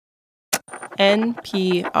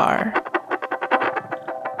NPR.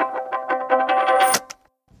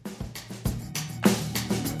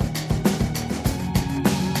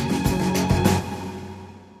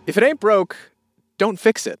 If it ain't broke, don't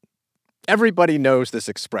fix it. Everybody knows this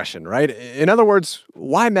expression, right? In other words,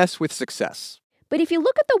 why mess with success? But if you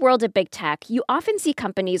look at the world of big tech, you often see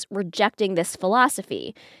companies rejecting this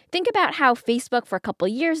philosophy. Think about how Facebook for a couple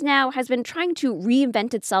years now has been trying to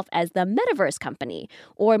reinvent itself as the metaverse company,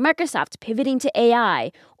 or Microsoft pivoting to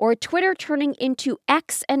AI, or Twitter turning into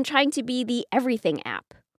X and trying to be the everything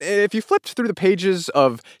app. If you flipped through the pages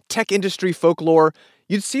of tech industry folklore,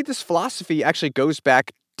 you'd see this philosophy actually goes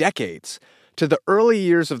back decades to the early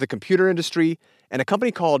years of the computer industry and a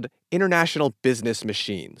company called International Business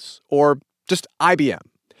Machines, or just IBM.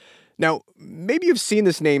 Now, maybe you've seen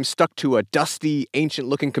this name stuck to a dusty,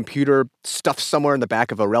 ancient-looking computer stuffed somewhere in the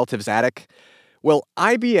back of a relative's attic. Well,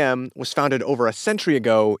 IBM was founded over a century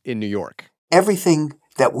ago in New York. Everything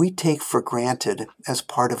that we take for granted as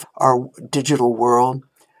part of our digital world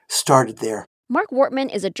started there. Mark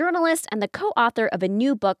Wortman is a journalist and the co-author of a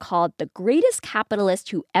new book called The Greatest Capitalist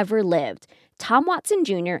Who Ever Lived, Tom Watson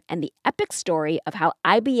Jr. and the Epic Story of How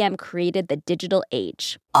IBM Created the Digital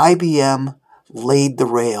Age. IBM laid the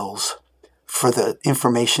rails for the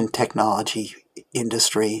information technology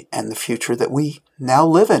industry and the future that we now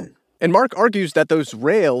live in. And Mark argues that those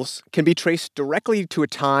rails can be traced directly to a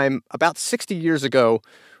time about 60 years ago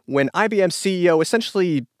when IBM's CEO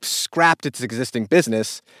essentially scrapped its existing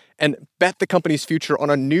business and bet the company's future on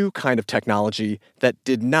a new kind of technology that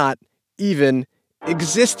did not even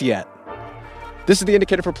exist yet. This is The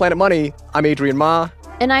Indicator for Planet Money. I'm Adrian Ma.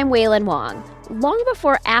 And I'm Waylon Wong. Long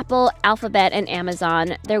before Apple, Alphabet, and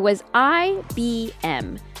Amazon, there was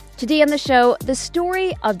IBM. Today on the show, the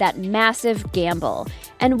story of that massive gamble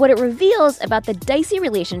and what it reveals about the dicey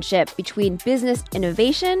relationship between business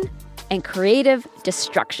innovation and creative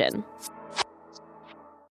destruction.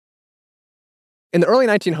 In the early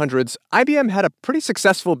 1900s, IBM had a pretty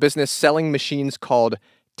successful business selling machines called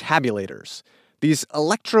tabulators. These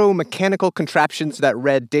electromechanical contraptions that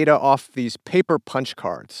read data off these paper punch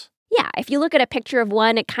cards. Yeah, if you look at a picture of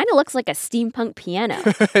one, it kind of looks like a steampunk piano.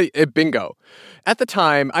 Bingo. At the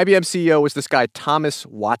time, IBM CEO was this guy, Thomas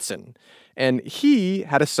Watson, and he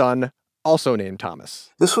had a son also named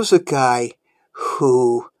Thomas. This was a guy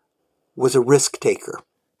who was a risk taker.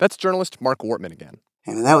 That's journalist Mark Wortman again.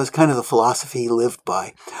 And that was kind of the philosophy he lived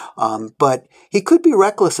by. But he could be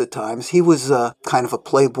reckless at times. He was kind of a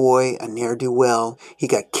playboy, a ne'er-do-well. He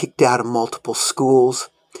got kicked out of multiple schools.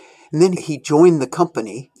 And then he joined the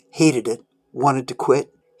company, hated it, wanted to quit.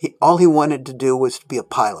 All he wanted to do was to be a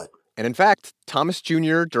pilot. And in fact, Thomas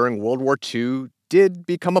Jr. during World War II did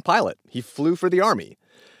become a pilot. He flew for the Army.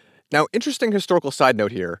 Now, interesting historical side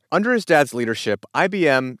note here. Under his dad's leadership,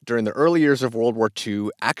 IBM, during the early years of World War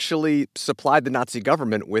II, actually supplied the Nazi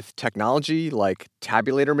government with technology like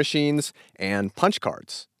tabulator machines and punch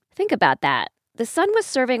cards. Think about that. The son was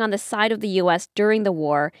serving on the side of the U.S. during the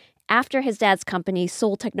war after his dad's company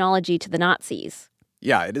sold technology to the Nazis.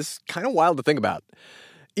 Yeah, it is kind of wild to think about.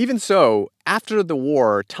 Even so, after the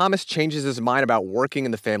war, Thomas changes his mind about working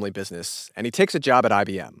in the family business, and he takes a job at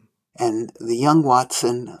IBM. And the young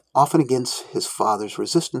Watson, often against his father's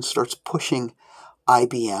resistance, starts pushing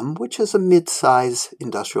IBM, which is a mid-size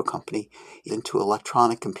industrial company, into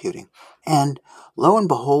electronic computing. And lo and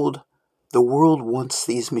behold, the world wants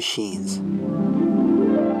these machines.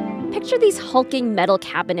 Picture these hulking metal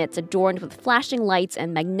cabinets adorned with flashing lights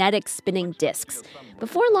and magnetic spinning discs.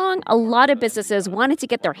 Before long, a lot of businesses wanted to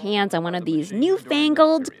get their hands on one of these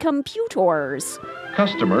newfangled computers.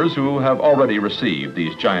 Customers who have already received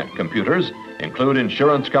these giant computers include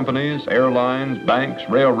insurance companies, airlines, banks,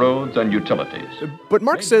 railroads, and utilities. But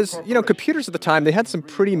Mark says, computers at the time, they had some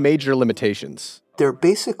pretty major limitations. They're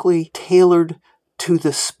basically tailored to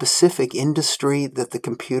the specific industry that the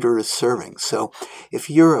computer is serving. So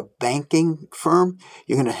if you're a banking firm,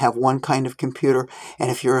 you're going to have one kind of computer.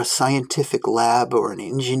 And if you're a scientific lab or an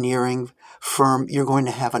engineering firm, you're going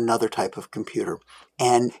to have another type of computer.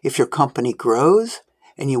 And if your company grows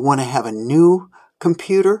and you want to have a new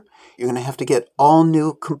computer, you're going to have to get all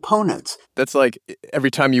new components. That's like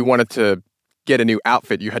every time you wanted to get a new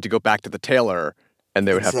outfit, you had to go back to the tailor and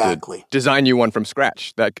they would have to design you one from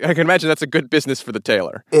scratch. I can imagine that's a good business for the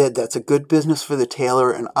tailor. That's a good business for the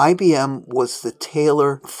tailor, and IBM was the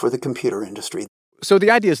tailor for the computer industry. So the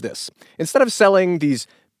idea is this. Instead of selling these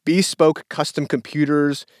bespoke custom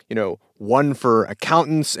computers, one for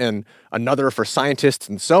accountants and another for scientists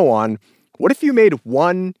and so on, what if you made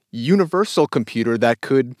one universal computer that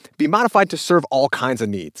could be modified to serve all kinds of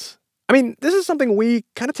needs? I mean, this is something we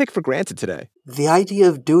kind of take for granted today. The idea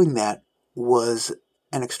of doing that was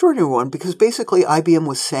an extraordinary one because basically IBM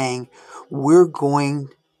was saying, we're going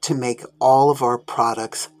to make all of our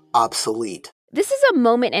products obsolete. This is a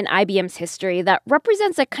moment in IBM's history that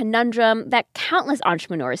represents a conundrum that countless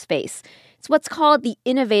entrepreneurs face. It's what's called the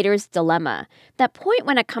innovator's dilemma, that point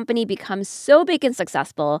when a company becomes so big and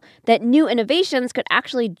successful that new innovations could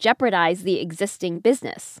actually jeopardize the existing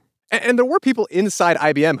business. And there were people inside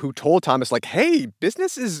IBM who told Thomas, like, hey,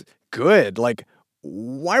 business is good. Like,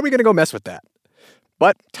 why are we going to go mess with that?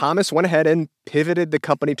 But Thomas went ahead and pivoted the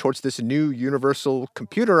company towards this new universal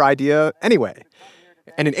computer idea anyway.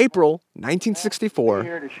 And in April 1964,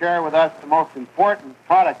 here to share with us the most important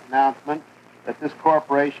product announcement that this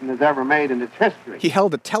corporation has ever made in its history. he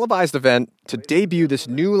held a televised event to debut this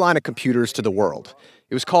new line of computers to the world.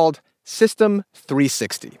 It was called System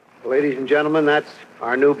 360. Ladies and gentlemen, that's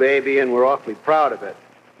our new baby, and we're awfully proud of it.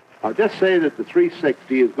 I'll just say that the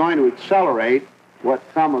 360 is going to accelerate what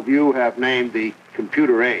some of you have named the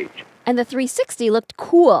computer age. And the 360 looked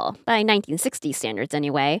cool, by 1960 standards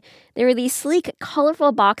anyway. There were these sleek,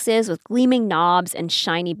 colorful boxes with gleaming knobs and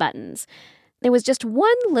shiny buttons. There was just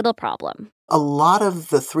one little problem. A lot of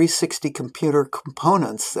the 360 computer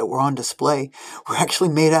components that were on display were actually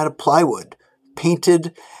made out of plywood,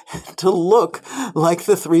 painted to look like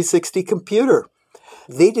the 360 computer.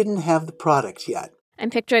 They didn't have the product yet. I'm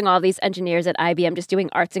picturing all these engineers at IBM just doing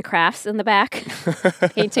arts and crafts in the back,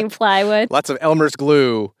 painting plywood. Lots of Elmer's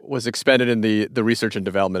glue was expended in the research and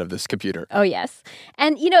development of this computer. Oh, yes.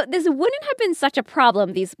 And, this wouldn't have been such a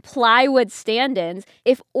problem, these plywood stand-ins,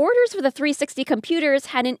 if orders for the 360 computers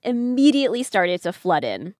hadn't immediately started to flood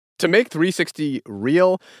in. To make 360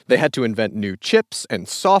 real, they had to invent new chips and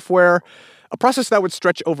software, a process that would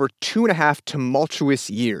stretch over 2.5 tumultuous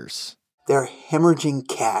years. They're hemorrhaging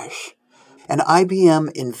cash. And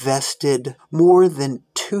IBM invested more than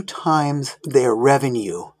 2 times their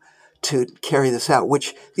revenue to carry this out,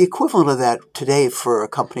 which the equivalent of that today for a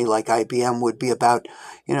company like IBM would be about,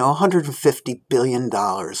 $150 billion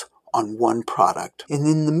on one product. And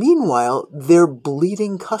in the meanwhile, they're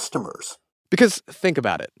bleeding customers. Because think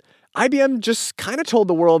about it. IBM just kind of told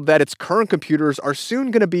the world that its current computers are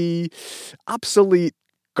soon going to be obsolete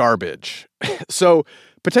garbage. So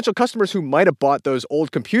potential customers who might have bought those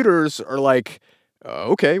old computers are like,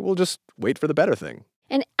 okay, we'll just wait for the better thing.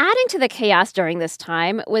 And adding to the chaos during this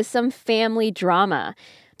time was some family drama.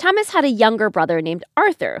 Thomas had a younger brother named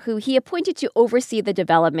Arthur, who he appointed to oversee the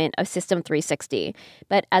development of System 360.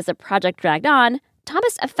 But as the project dragged on,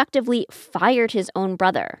 Thomas effectively fired his own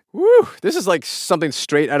brother. Woo! This is like something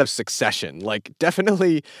straight out of Succession. Like,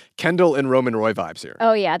 definitely Kendall and Roman Roy vibes here.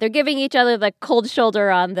 Oh, yeah. They're giving each other the cold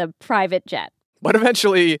shoulder on the private jet. But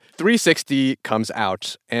eventually, 360 comes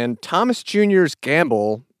out, and Thomas Jr.'s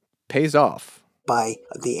gamble pays off. By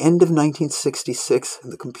the end of 1966,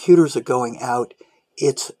 the computers are going out.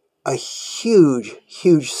 It's a huge,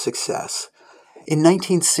 huge success. In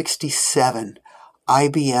 1967,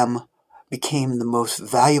 IBM became the most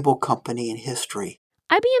valuable company in history.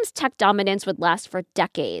 IBM's tech dominance would last for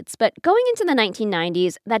decades, but going into the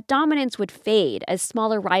 1990s, that dominance would fade as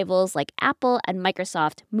smaller rivals like Apple and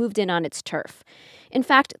Microsoft moved in on its turf. In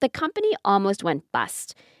fact, the company almost went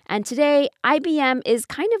bust. And today, IBM is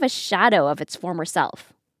kind of a shadow of its former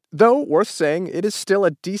self. Though, worth saying, it is still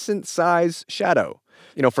a decent-sized shadow.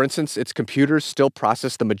 For instance, its computers still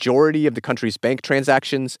process the majority of the country's bank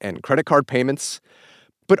transactions and credit card payments.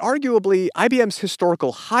 But arguably, IBM's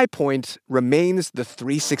historical high point remains the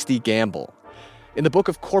 360 gamble. In the book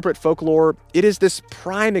of corporate folklore, it is this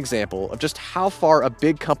prime example of just how far a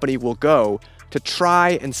big company will go to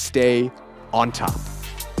try and stay on top.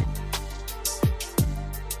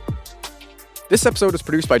 This episode was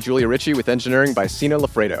produced by Julia Ritchie with engineering by Sina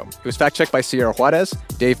Lafredo. It was fact-checked by Sierra Juarez.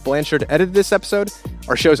 Dave Blanchard edited this episode.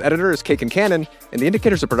 Our show's editor is Kate Cannon, and The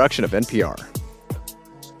Indicator's a production of NPR.